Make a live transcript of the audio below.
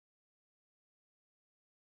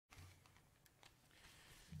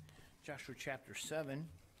Joshua chapter 7.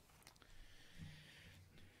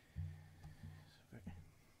 I'm going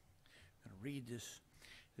to read this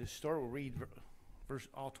story. We'll read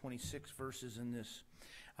all 26 verses in this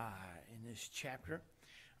chapter.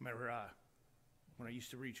 I remember when I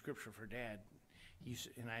used to read scripture for Dad,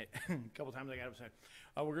 a couple times I got up and said,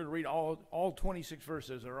 we're going to read all 26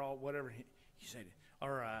 verses, or all whatever he said,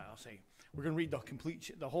 or I'll say, we're going to read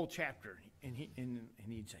the whole chapter, and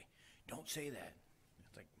he'd say, don't say that.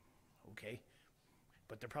 It's like, okay,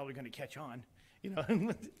 but they're probably going to catch on,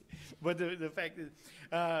 But the fact is,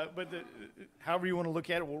 however you want to look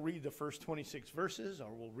at it, we'll read the first 26 verses, or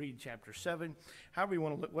we'll read chapter 7. However you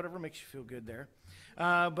want to look, whatever makes you feel good there.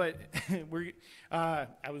 But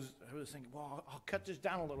I was thinking, well, I'll cut this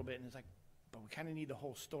down a little bit, and it's like, but we kind of need the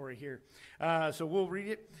whole story here. So we'll read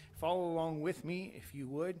it. Follow along with me, if you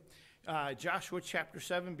would. Joshua chapter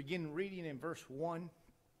 7, begin reading in verse 1.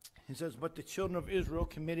 It says, but the children of Israel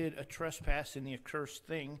committed a trespass in the accursed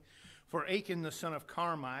thing. For Achan, the son of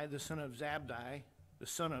Carmi, the son of Zabdi, the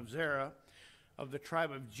son of Zerah, of the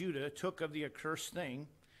tribe of Judah, took of the accursed thing,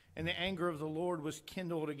 and the anger of the Lord was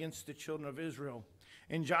kindled against the children of Israel.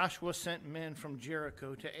 And Joshua sent men from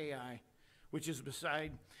Jericho to Ai, which is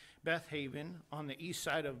beside Bethaven, on the east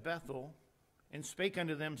side of Bethel, and spake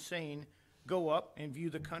unto them, saying, go up and view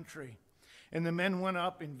the country. And the men went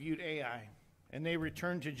up and viewed Ai. And they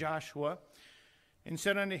returned to Joshua, and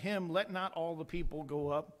said unto him, let not all the people go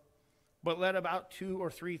up, but let about 2,000 or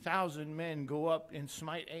 3,000 men go up and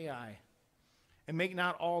smite Ai. And make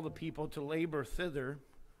not all the people to labor thither,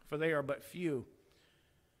 for they are but few.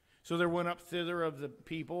 So there went up thither of the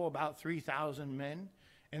people about 3,000 men,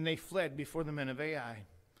 and they fled before the men of Ai.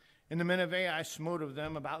 And the men of Ai smote of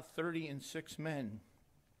them about 36 men,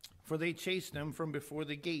 for they chased them from before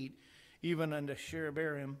the gate, even unto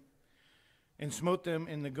Sherebarim, and smote them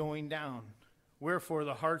in the going down. Wherefore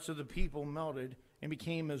the hearts of the people melted, and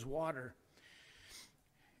became as water.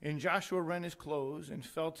 And Joshua rent his clothes, and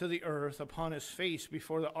fell to the earth upon his face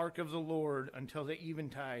before the ark of the Lord until the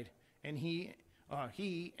eventide. And he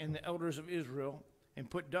and the elders of Israel,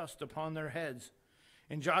 and put dust upon their heads.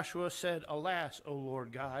 And Joshua said, alas, O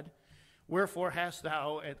Lord God, wherefore hast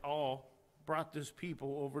thou at all brought this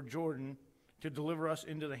people over Jordan to deliver us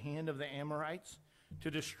into the hand of the Amorites,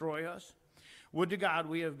 to destroy us? Would to God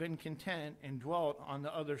we have been content and dwelt on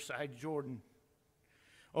the other side Jordan.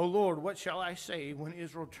 O Lord, what shall I say when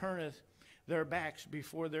Israel turneth their backs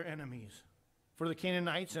before their enemies? For the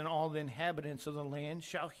Canaanites and all the inhabitants of the land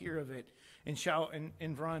shall hear of it, and shall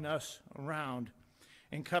run us around,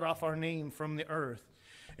 and cut off our name from the earth.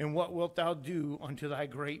 And what wilt thou do unto thy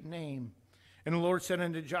great name? And the Lord said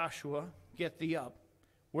unto Joshua, get thee up.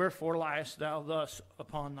 Wherefore liest thou thus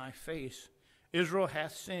upon thy face? Israel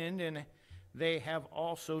hath sinned, and they have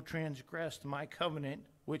also transgressed my covenant,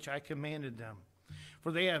 which I commanded them.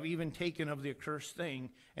 For they have even taken of the accursed thing,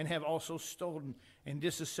 and have also stolen and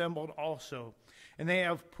disassembled also. And they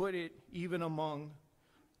have put it even among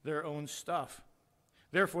their own stuff.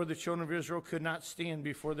 Therefore the children of Israel could not stand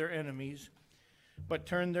before their enemies, but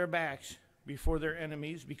turned their backs before their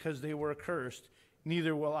enemies, because they were accursed.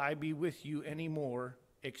 Neither will I be with you any more,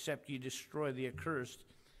 except ye destroy the accursed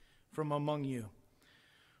from among you.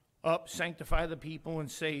 Up, sanctify the people, and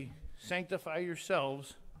say, sanctify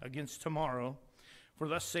yourselves against tomorrow. For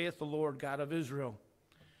thus saith the Lord God of Israel,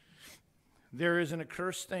 there is an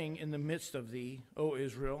accursed thing in the midst of thee, O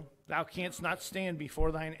Israel. Thou canst not stand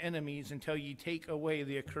before thine enemies until ye take away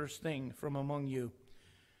the accursed thing from among you.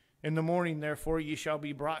 In the morning, therefore, ye shall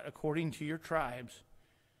be brought according to your tribes.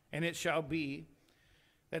 And it shall be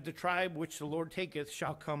that the tribe which the Lord taketh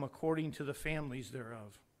shall come according to the families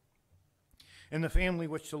thereof. And the family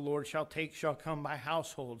which the Lord shall take shall come by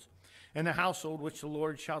households, and the household which the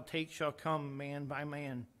Lord shall take shall come man by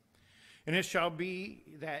man. And it shall be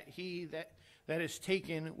that he that is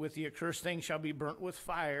taken with the accursed thing shall be burnt with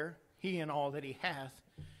fire, he and all that he hath,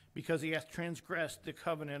 because he hath transgressed the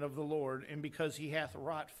covenant of the Lord, and because he hath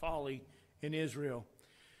wrought folly in Israel.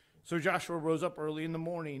 So Joshua rose up early in the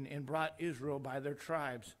morning, and brought Israel by their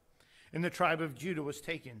tribes. And the tribe of Judah was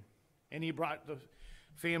taken, and he brought the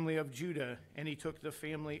family of Judah, and he took the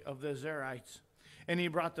family of the Zerites. And he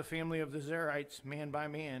brought the family of the Zerites man by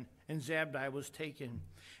man, and Zabdi was taken.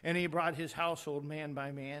 And he brought his household man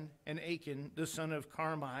by man, and Achan, the son of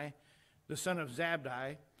Carmi, the son of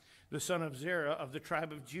Zabdi, the son of Zerah of the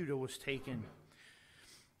tribe of Judah, was taken.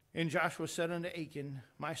 And Joshua said unto Achan,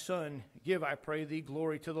 my son, give, I pray thee,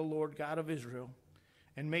 glory to the Lord God of Israel,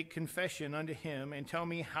 and make confession unto him, and tell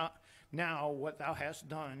me how now what thou hast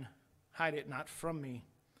done. Hide it not from me.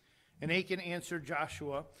 And Achan answered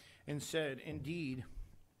Joshua and said, indeed,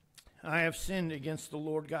 I have sinned against the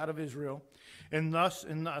Lord God of Israel, and thus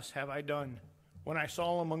have I done. When I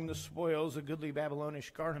saw among the spoils a goodly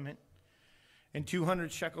Babylonish garment, and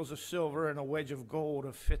 200 shekels of silver, and a wedge of gold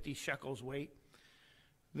of 50 shekels weight,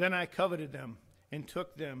 then I coveted them, and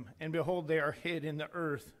took them, and behold, they are hid in the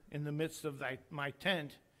earth in the midst of my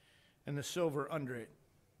tent, and the silver under it.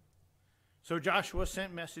 So Joshua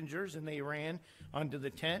sent messengers, and they ran unto the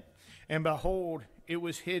tent, and behold, it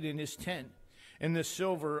was hid in his tent, and the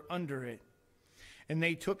silver under it. And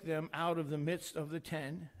they took them out of the midst of the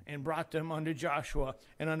tent, and brought them unto Joshua,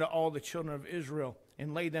 and unto all the children of Israel,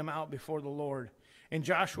 and laid them out before the Lord. And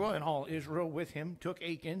Joshua and all Israel with him took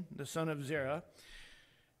Achan, the son of Zerah,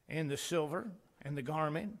 and the silver, and the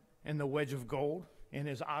garment, and the wedge of gold, and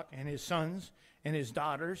his sons, and his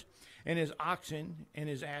daughters, and his oxen, and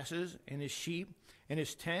his asses, and his sheep, and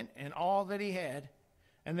his tent, and all that he had,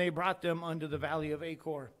 and they brought them unto the valley of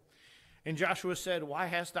Achor. And Joshua said, Why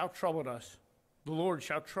hast thou troubled us? The Lord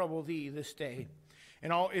shall trouble thee this day.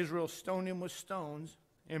 And all Israel stoned him with stones,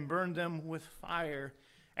 and burned them with fire,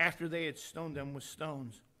 after they had stoned them with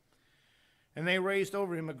stones. And they raised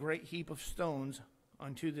over him a great heap of stones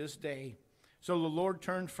unto this day. So the Lord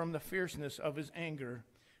turned from the fierceness of his anger,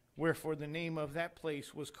 wherefore the name of that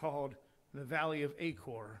place was called the Valley of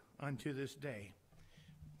Achor unto this day.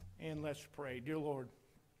 And let's pray. Dear Lord,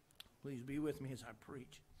 please be with me as I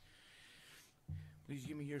preach. Please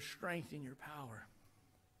give me your strength and your power.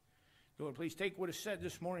 Lord, please take what is said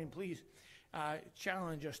this morning. Please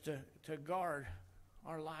challenge us to guard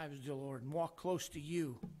our lives, dear Lord, and walk close to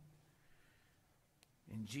you.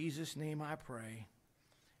 In Jesus' name I pray.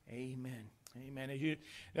 Amen. Amen. As you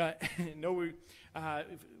know, we a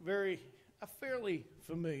fairly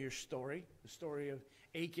familiar story, the story of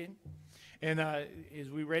Achan, and as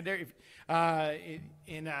we read there,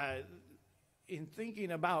 in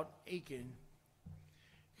thinking about Achan,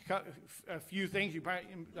 a few things you probably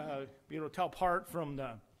be able to tell apart from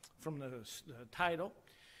the title,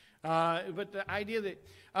 but the idea that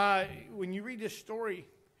when you read this story,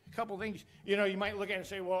 a couple things, you might look at it and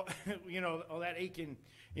say, well, that Achan.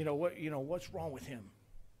 What's wrong with him?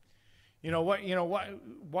 Why,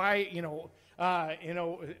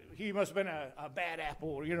 he must have been a bad apple,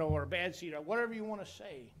 or a bad seed, or whatever you want to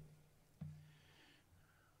say.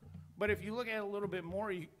 But if you look at it a little bit more,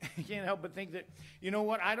 you can't help but think that,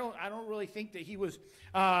 I don't really think that he was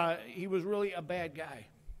really a bad guy.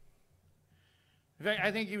 In fact,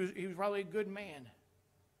 I think he was probably a good man.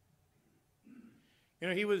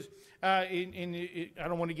 He was, I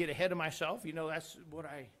don't want to get ahead of myself. That's what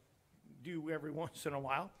I do every once in a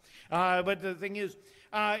while. But the thing is,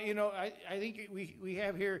 I think we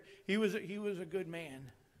have here, he was a good man.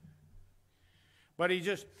 But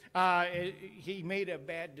he made a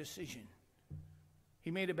bad decision. He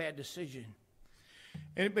made a bad decision.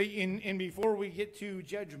 And before we get too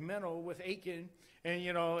judgmental with Achan,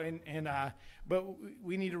 but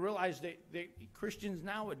we need to realize that Christians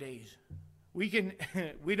nowadays,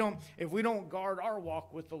 if we don't guard our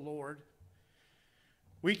walk with the Lord,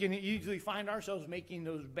 we can easily find ourselves making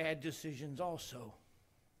those bad decisions also.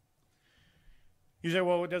 You say,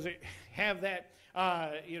 well, does it have that,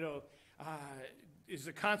 is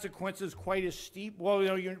the consequences quite as steep? Well,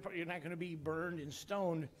 you're not going to be burned and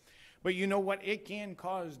stoned, but you know what? It can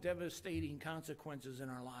cause devastating consequences in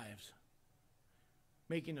our lives,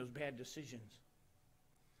 making those bad decisions.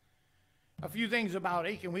 A few things about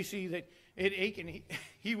Achan. We see that Achan,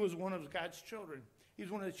 he was one of God's children. He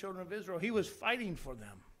was one of the children of Israel. He was fighting for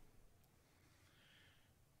them.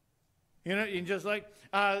 And just like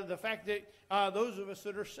the fact that those of us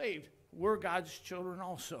that are saved, we're God's children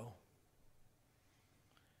also.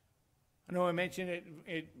 I know I mention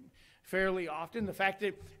it fairly often. The fact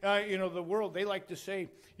that the world, they like to say,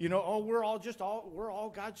 we're all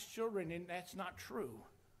God's children, and that's not true.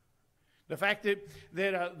 The fact that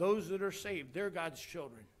those that are saved, they're God's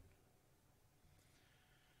children.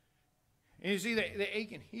 And you see that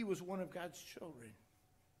Achan, he was one of God's children.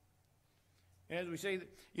 And as we say,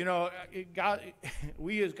 God,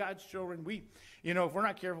 we as God's children, if we're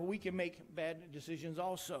not careful, we can make bad decisions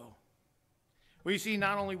also. We see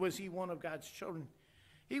not only was he one of God's children,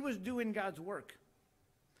 he was doing God's work.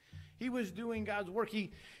 He was doing God's work.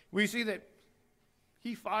 We see that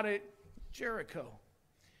he fought at Jericho.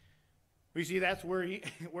 We see that's where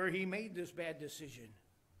he made this bad decision.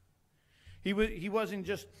 He wasn't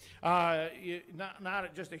just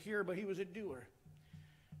not just a hearer, but he was a doer.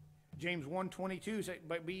 James 1:22 says,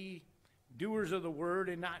 "But be doers of the word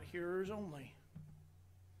and not hearers only."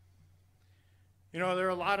 There are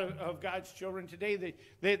a lot of God's children today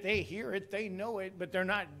that they hear it, they know it, but they're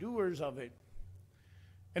not doers of it.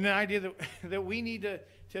 And the idea that we need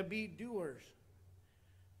to be doers.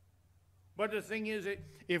 But the thing is that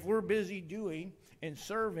if we're busy doing and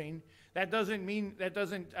serving, that doesn't mean,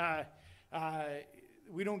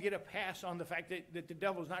 we don't get a pass on the fact that the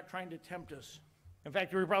devil's not trying to tempt us. In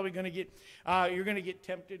fact, we're probably going to you're going to get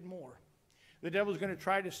tempted more. The devil's going to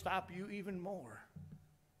try to stop you even more.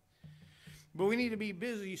 But we need to be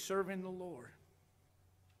busy serving the Lord.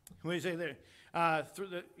 When you say that,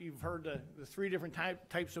 you've heard the three different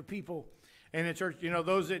types of people in the church.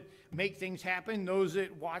 Those that make things happen, those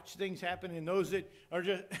that watch things happen, and those that are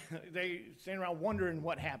just, they stand around wondering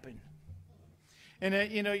what happened. And,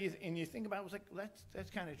 you think about it, it's like,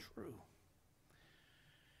 that's kind of true.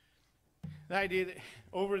 The idea that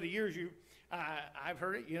over the years, I've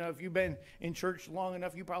heard it, if you've been in church long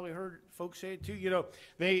enough, you probably heard folks say it too,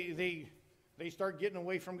 they start getting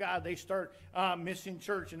away from God. They start missing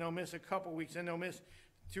church, and they'll miss a couple weeks, and they'll miss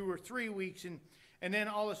 2 or 3 weeks, and then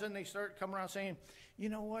all of a sudden they start coming around saying, you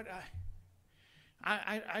know what,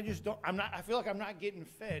 I just don't, I feel like I'm not getting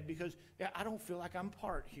fed because I don't feel like I'm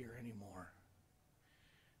part here anymore.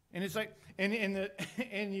 And it's like, the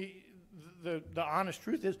honest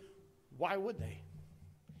truth is, why would they?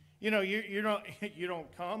 You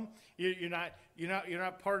don't come. You're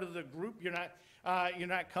not part of the group. You're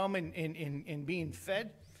not coming and being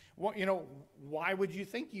fed. Why would you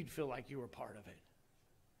think you'd feel like you were part of it?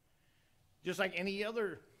 Just like any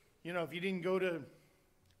other, if you didn't go to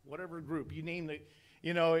whatever group you name it,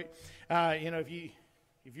 if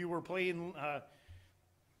you were playing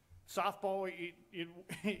softball, if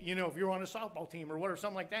you're on a softball team or whatever,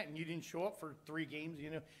 something like that, and you didn't show up for 3 games,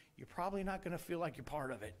 you're probably not going to feel like you're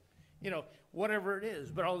part of it. Whatever it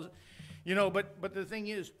is. But but the thing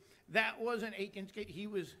is, that wasn't Achan's case. He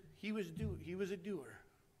was a doer.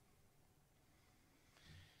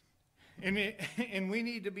 And we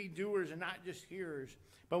need to be doers and not just hearers.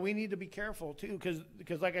 But we need to be careful too,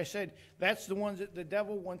 because like I said, that's the ones that the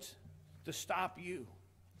devil wants to stop you.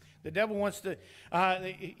 The devil wants to,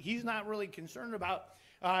 he's not really concerned about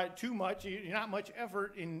too much, not much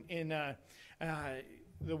effort in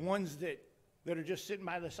the ones that are just sitting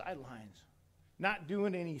by the sidelines, not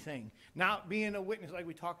doing anything, not being a witness like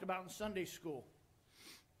we talked about in Sunday school,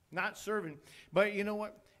 not serving. But you know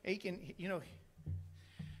what? Achan,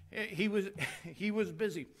 he was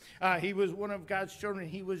busy. He was one of God's children.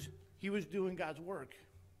 He was doing God's work.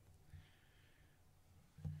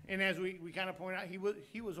 And as we kind of point out, he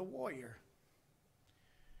was a warrior.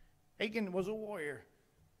 Achan was a warrior.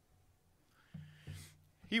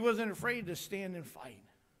 He wasn't afraid to stand and fight.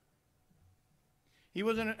 He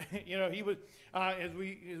wasn't, he was, as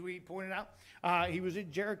we pointed out, he was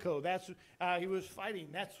at Jericho. He was fighting.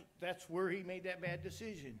 That's where he made that bad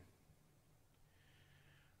decision.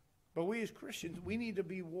 But we as Christians, we need to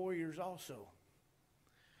be warriors also.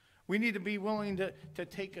 We need to be willing to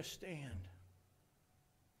take a stand.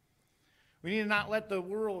 We need to not let the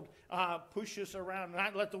world push us around,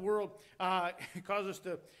 not let the world cause us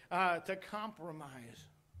to compromise.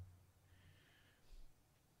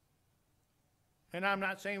 And I'm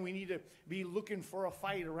not saying we need to be looking for a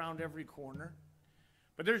fight around every corner,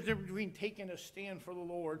 but there's a difference between taking a stand for the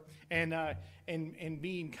Lord and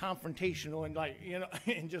being confrontational and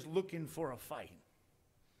and just looking for a fight.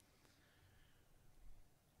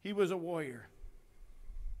 He was a warrior.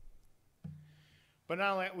 But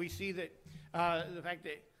not only that, we see that the fact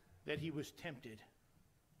that he was tempted.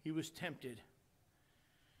 He was tempted.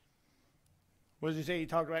 What does he say? He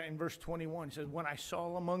talked about it in verse 21. He says, when I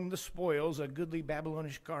saw among the spoils a goodly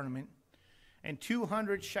Babylonish garment, and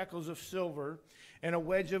 200 shekels of silver, and a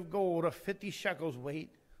wedge of gold of 50 shekels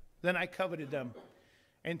weight, then I coveted them,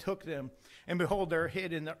 and took them. And behold, they are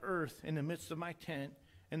hid in the earth in the midst of my tent,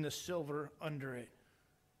 and the silver under it.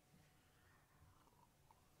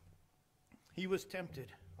 He was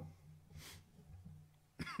tempted.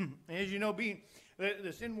 And as you know,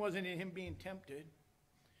 the sin wasn't in him being tempted.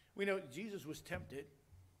 We know Jesus was tempted.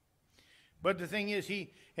 But the thing is,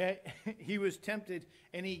 he was tempted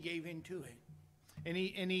and he gave into it. And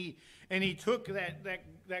he took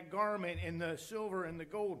that garment and the silver and the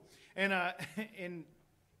gold and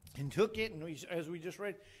took it, and as we just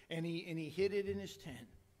read, and he hid it in his tent.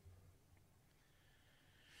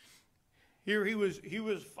 Here he was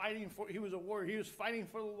fighting for, he was a warrior. He was fighting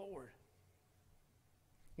for the Lord.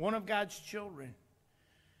 One of God's children.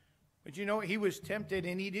 But he was tempted,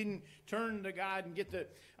 and he didn't turn to God and get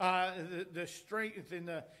the strength and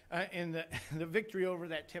the victory over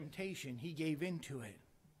that temptation. He gave into it.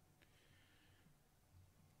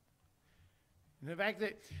 And the fact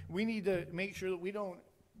that we need to make sure that we don't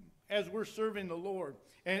as we're serving the Lord,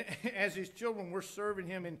 and as his children, we're serving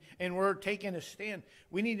him, and we're taking a stand,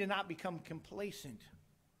 we need to not become complacent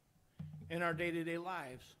in our day-to-day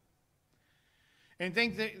lives. And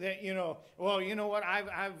think that well, you know what?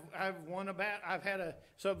 I've won a bat. I've had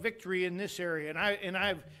some victory in this area, and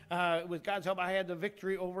I've with God's help, I had the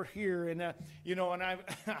victory over here, and and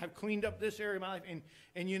I've cleaned up this area of my life,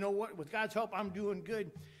 and you know what? With God's help, I'm doing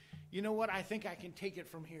good. You know what? I think I can take it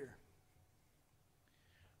from here.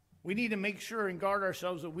 We need to make sure and guard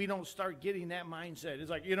ourselves that we don't start getting that mindset.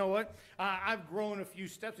 It's like, you know what? I've grown a few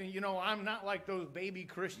steps, and I'm not like those baby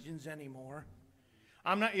Christians anymore.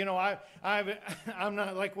 I'm not, I'm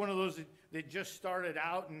not like one of those that just started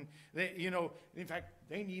out, and they, in fact,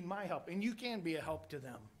 they need my help, and you can be a help to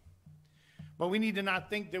them. But we need to not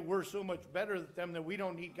think that we're so much better than them that we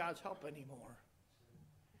don't need God's help anymore.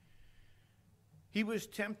 He was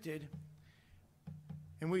tempted,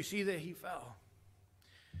 and we see that he fell.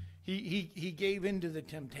 He gave into the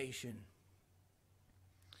temptation.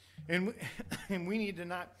 And we need to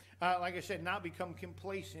not, like I said, not become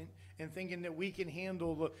complacent and thinking that we can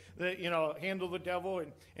handle the devil,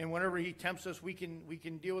 and whenever he tempts us, we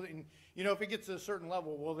can deal with it. And if it gets to a certain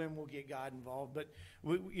level, well, then we'll get God involved. But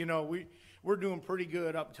we're doing pretty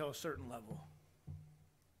good up to a certain level.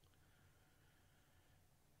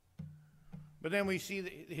 But then we see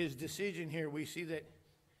his decision here. We see that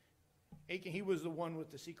Achan, he was the one with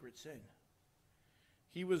the secret sin.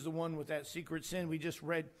 He was the one with that secret sin we just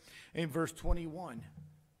read in verse 21.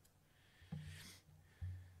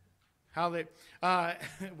 How that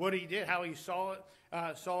what he did, how he saw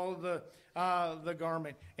it, saw the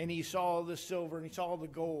garment, and he saw the silver, and he saw the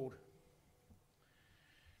gold,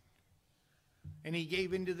 and he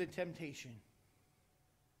gave into the temptation.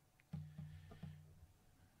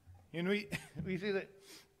 And we see that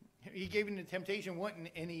he gave into temptation,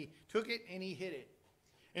 and he took it and he hid it.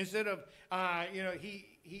 Instead of,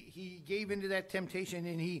 he gave into that temptation,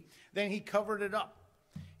 and then he covered it up.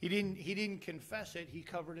 He didn't confess it. He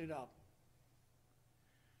covered it up.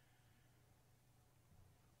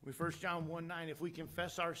 We 1 John 1:9, if we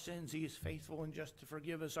confess our sins, he is faithful and just to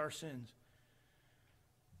forgive us our sins.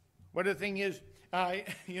 But the thing is,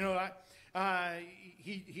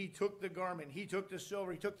 he took the garment, he took the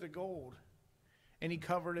silver, he took the gold, and he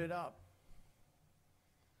covered it up.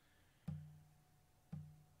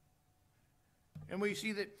 And we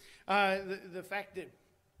see that the fact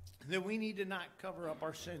that we need to not cover up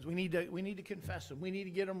our sins. We need to confess them. We need to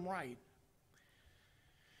get them right.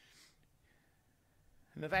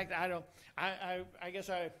 And the fact that I guess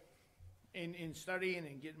in studying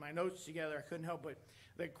and getting my notes together, I couldn't help but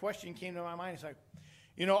the question came to my mind. It's like,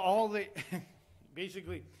 all that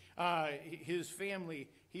basically his family,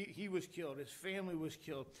 he was killed. His family was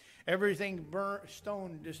killed. Everything burnt,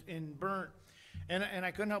 stoned, and burnt. And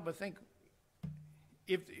I couldn't help but think,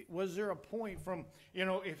 was there a point from,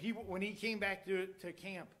 if when he came back to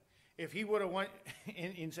camp, if he would have went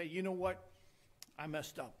and said, you know what, I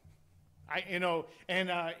messed up,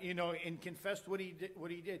 and confessed what he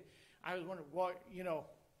did. I was wondering,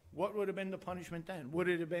 what would have been the punishment then? Would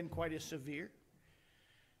it have been quite as severe?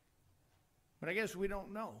 But I guess we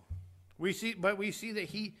don't know. We see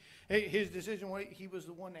that his decision, he was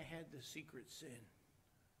the one that had the secret sin.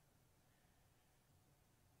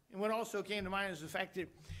 And what also came to mind is the fact that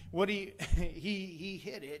he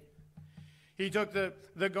hid it. He took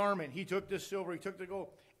the garment, he took the silver, he took the gold,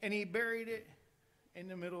 and he buried it in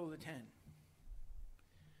the middle of the tent.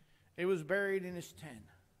 It was buried in his tent.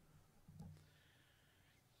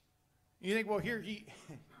 You think, well, here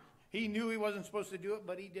he knew he wasn't supposed to do it,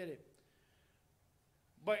 but he did it.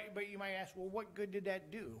 But you might ask, well, what good did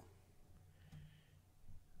that do?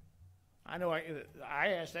 I know I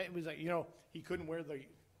asked that. It was like, he couldn't wear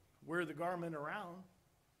the garment around.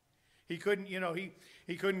 He couldn't,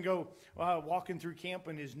 he couldn't go walking through camp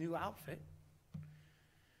in his new outfit.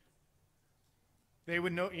 They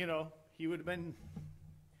would know, he would have been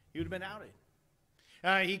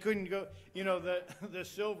outed. He couldn't go, the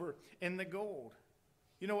silver and the gold.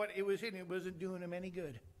 You know what? It was hidden. It wasn't doing him any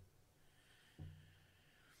good.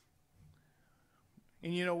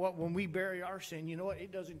 And you know what? When we bury our sin, you know what?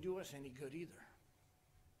 It doesn't do us any good either.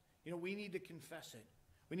 We need to confess it.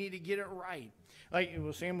 We need to get it right. Like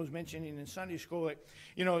Sam was mentioning in Sunday school,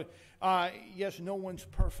 yes, no one's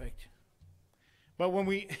perfect. But when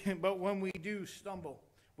we do stumble,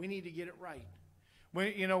 we need to get it right.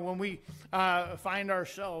 When we find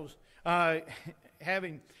ourselves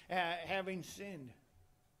having sinned,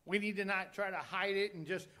 we need to not try to hide it and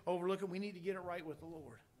just overlook it. We need to get it right with the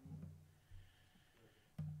Lord.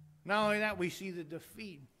 Not only that, we see the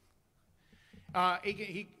defeat.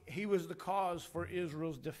 Achan, he was the cause for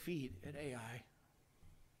Israel's defeat at Ai.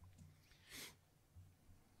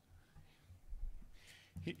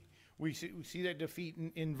 We see that defeat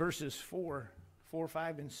in verses 4,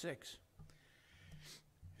 5, and 6.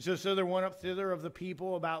 So there went up thither of the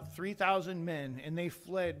people about 3,000 men, and they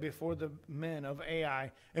fled before the men of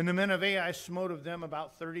Ai. And the men of Ai smote of them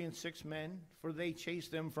about 36 men, for they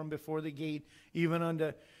chased them from before the gate, even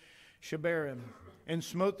unto Shebarim, and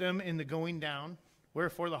smote them in the going down.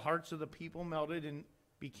 Wherefore the hearts of the people melted and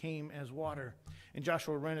became as water. And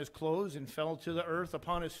Joshua rent his clothes and fell to the earth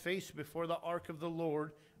upon his face before the ark of the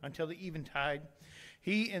Lord until the eventide,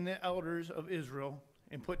 he and the elders of Israel,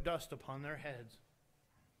 and put dust upon their heads.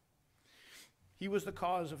 He was the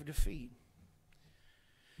cause of defeat.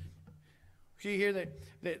 See here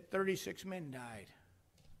that 36 men died.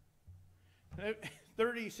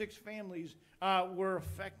 36 families were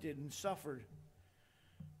affected and suffered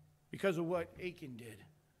because of what Achan did.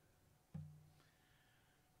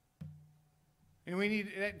 And we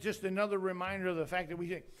need just another reminder of the fact that we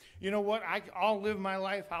say, you know what, I'll live my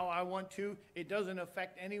life how I want to. It doesn't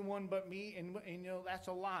affect anyone but me. And you know, that's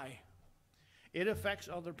a lie. It affects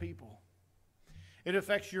other people. It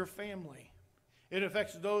affects your family. It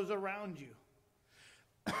affects those around you.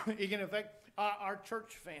 It can affect our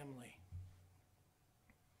church family.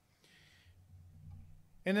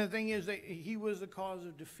 And the thing is that he was the cause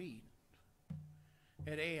of defeat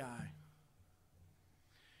at Ai.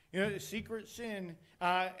 You know, the secret sin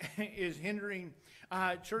is hindering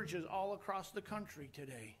churches all across the country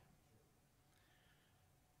today.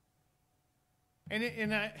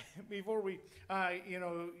 And before we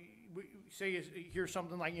hear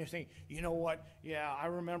something like, saying, you know what, yeah, I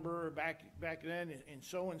remember back then and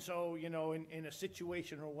so, in a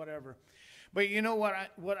situation or whatever. But you know what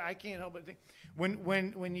I can't help but think,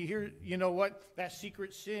 when you hear, you know what, that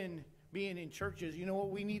secret sin being in churches, you know what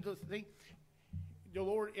we need to think? The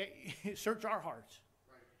Lord, search our hearts.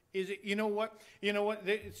 Right. Is it, you know what,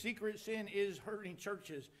 the secret sin is hurting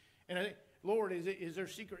churches. And I think, Lord, is there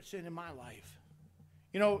secret sin in my life?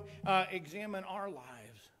 Examine our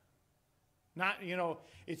lives. Not,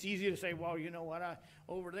 it's easy to say, well, you know what,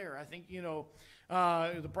 over there, I think,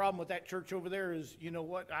 the problem with that church over there is, you know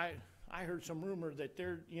what, I heard some rumor that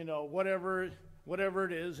they're, whatever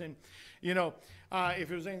it is. And,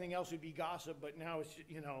 if it was anything else, it'd be gossip. But now it's,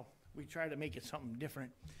 we try to make it something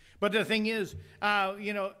different. But the thing is,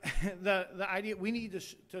 the idea, we need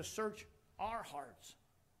to search our hearts.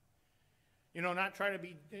 Not try to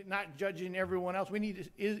be, not judging everyone else. We need to,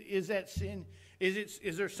 is that sin,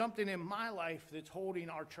 is there something in my life that's holding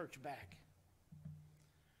our church back?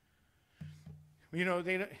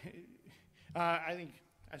 I think,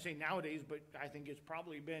 I say nowadays, but I think it's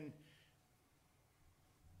probably been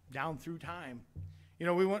down through time.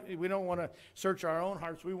 We don't want to search our own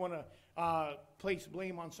hearts. We want to place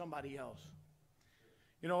blame on somebody else.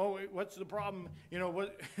 What's the problem?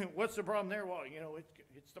 What's the problem there? Well,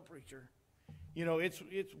 it's the preacher.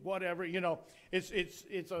 It's whatever.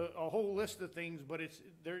 It's a whole list of things, but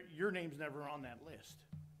your name's never on that list.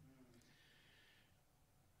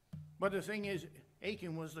 But the thing is,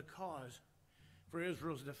 Achan was the cause for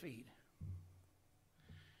Israel's defeat.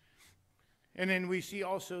 And then we see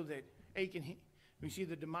also that Achan, we see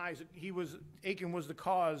the demise. Achan was the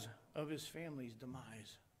cause of his family's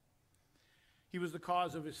demise. He was the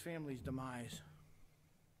cause of his family's demise.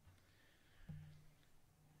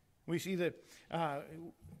 We see that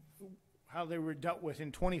how they were dealt with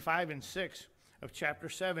in 25 and 6 of chapter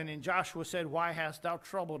 7. And Joshua said, why hast thou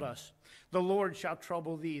troubled us? The Lord shall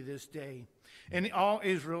trouble thee this day. And all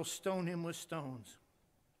Israel stoned him with stones,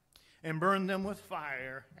 and burned them with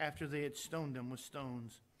fire after they had stoned him with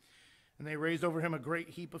stones. And they raised over him a great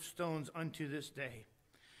heap of stones unto this day.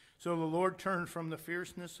 So the Lord turned from the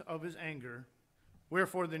fierceness of his anger,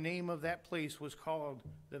 wherefore the name of that place was called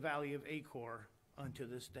the Valley of Achor unto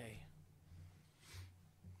this day.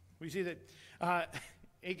 We see that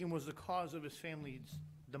Achan was the cause of his family's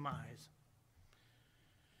demise.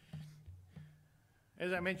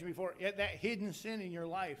 As I mentioned before, that hidden sin in your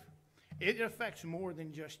life, it affects more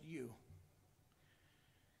than just you.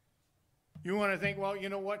 You want to think, well, you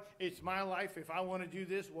know what? It's my life. If I want to do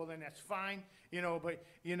this, well, then that's fine. But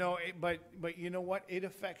you know what? It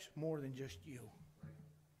affects more than just you.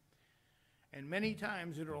 And many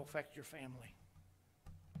times it'll affect your family.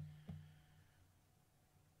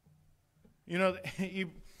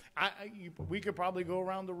 We could probably go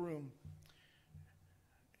around the room,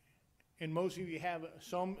 and most of you have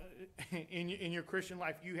some in your Christian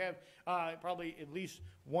life. You have probably at least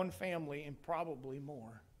one family, and probably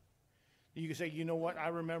more. You can say, you know what? I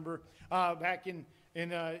remember back in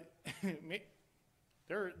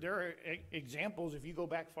There are examples, if you go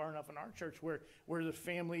back far enough in our church, where the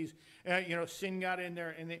families, sin got in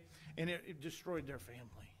there and it destroyed their family.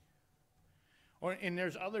 And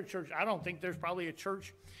there's other churches. I don't think there's probably a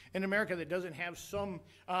church in America that doesn't have some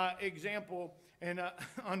example, and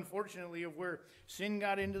unfortunately, of where sin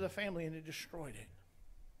got into the family and it destroyed it.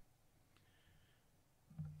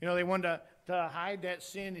 They wanted to hide that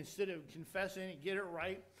sin instead of confessing it, get it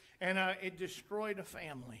right, and it destroyed a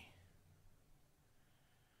family.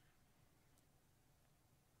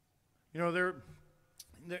 There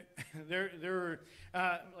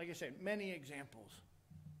are, like I said, many examples.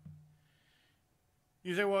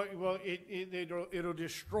 You say, well, it'll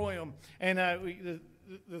destroy them. And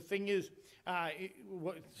the thing is,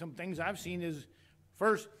 some things I've seen is,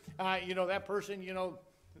 first, that person,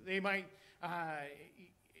 they might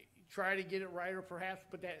try to get it right, or perhaps,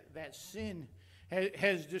 but that sin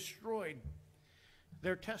has destroyed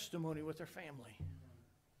their testimony with their family.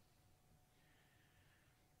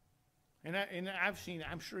 And I've seen it.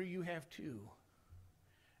 I'm sure you have too.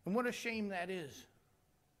 And what a shame that is.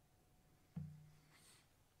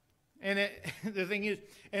 And the thing is,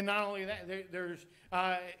 and not only that, there's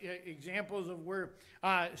examples of where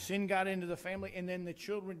sin got into the family, and then the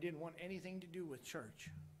children didn't want anything to do with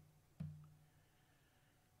church.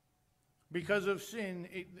 Because of sin,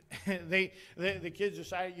 the kids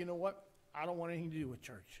decided, you know what? I don't want anything to do with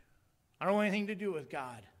church. I don't want anything to do with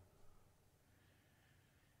God.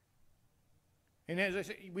 And as I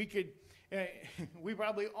said, we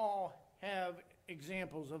probably all have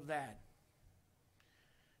examples of that.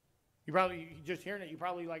 You probably, just hearing it, you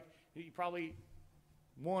probably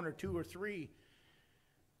one or two or three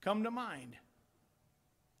come to mind.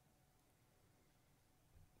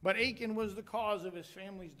 But Achan was the cause of his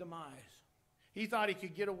family's demise. He thought he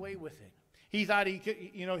could get away with it. He thought he could,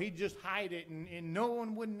 he'd just hide it and no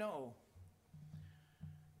one would know.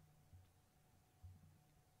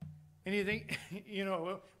 And you think,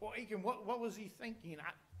 well, Achan, what was he thinking?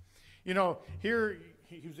 Here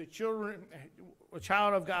he was a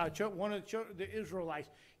child of God, one of the Israelites.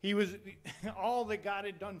 He was all that God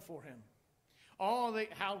had done for him,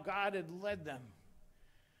 how God had led them,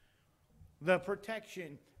 the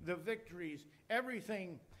protection, the victories,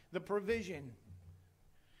 everything, the provision.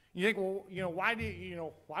 You think, well,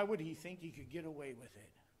 why would he think he could get away with it?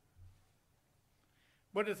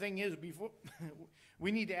 But the thing is, before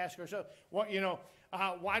we need to ask ourselves,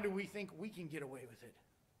 why do we think we can get away with it?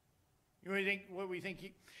 We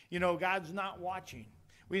think God's not watching.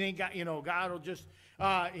 We think God will just,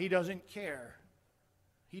 he doesn't care.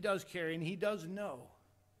 He does care, and he does know.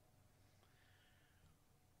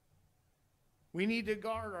 We need to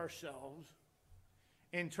guard ourselves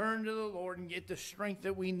and turn to the Lord and get the strength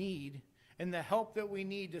that we need and the help that we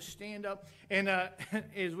need to stand up and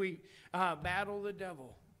as we battle the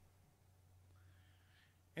devil.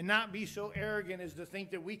 And not be so arrogant as to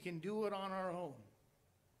think that we can do it on our own.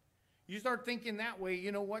 You start thinking that way,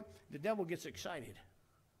 you know what? The devil gets excited.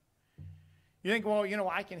 You think, well,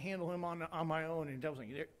 I can handle him on my own. And the devil's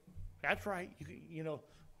like, that's right.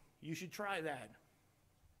 You should try that.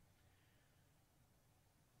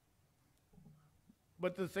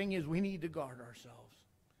 But the thing is, we need to guard ourselves.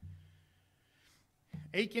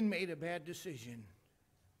 Achan made a bad decision,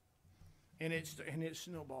 and it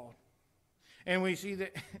snowballed. And we see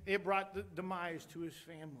that it brought the demise to his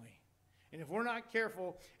family. And if we're not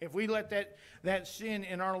careful, if we let that sin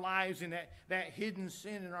in our lives and that hidden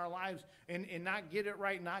sin in our lives and not get it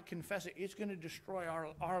right, not confess it, it's going to destroy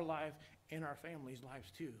our life and our family's lives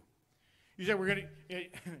too. You say we're going to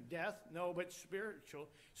death? No, but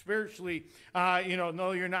spiritually,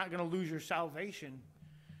 no, you're not going to lose your salvation,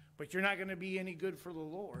 but you're not going to be any good for the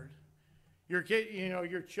Lord. Your kid,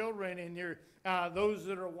 your children and those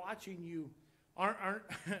that are watching you aren't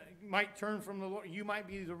might turn from the Lord. You might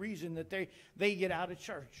be the reason that they get out of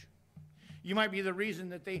church. You might be the reason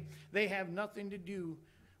that they have nothing to do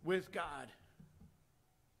with God.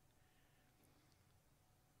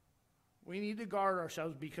 We need to guard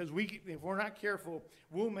ourselves because if we're not careful,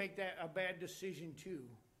 we'll make that a bad decision too.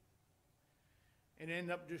 And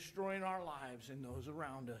end up destroying our lives and those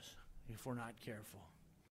around us if we're not careful.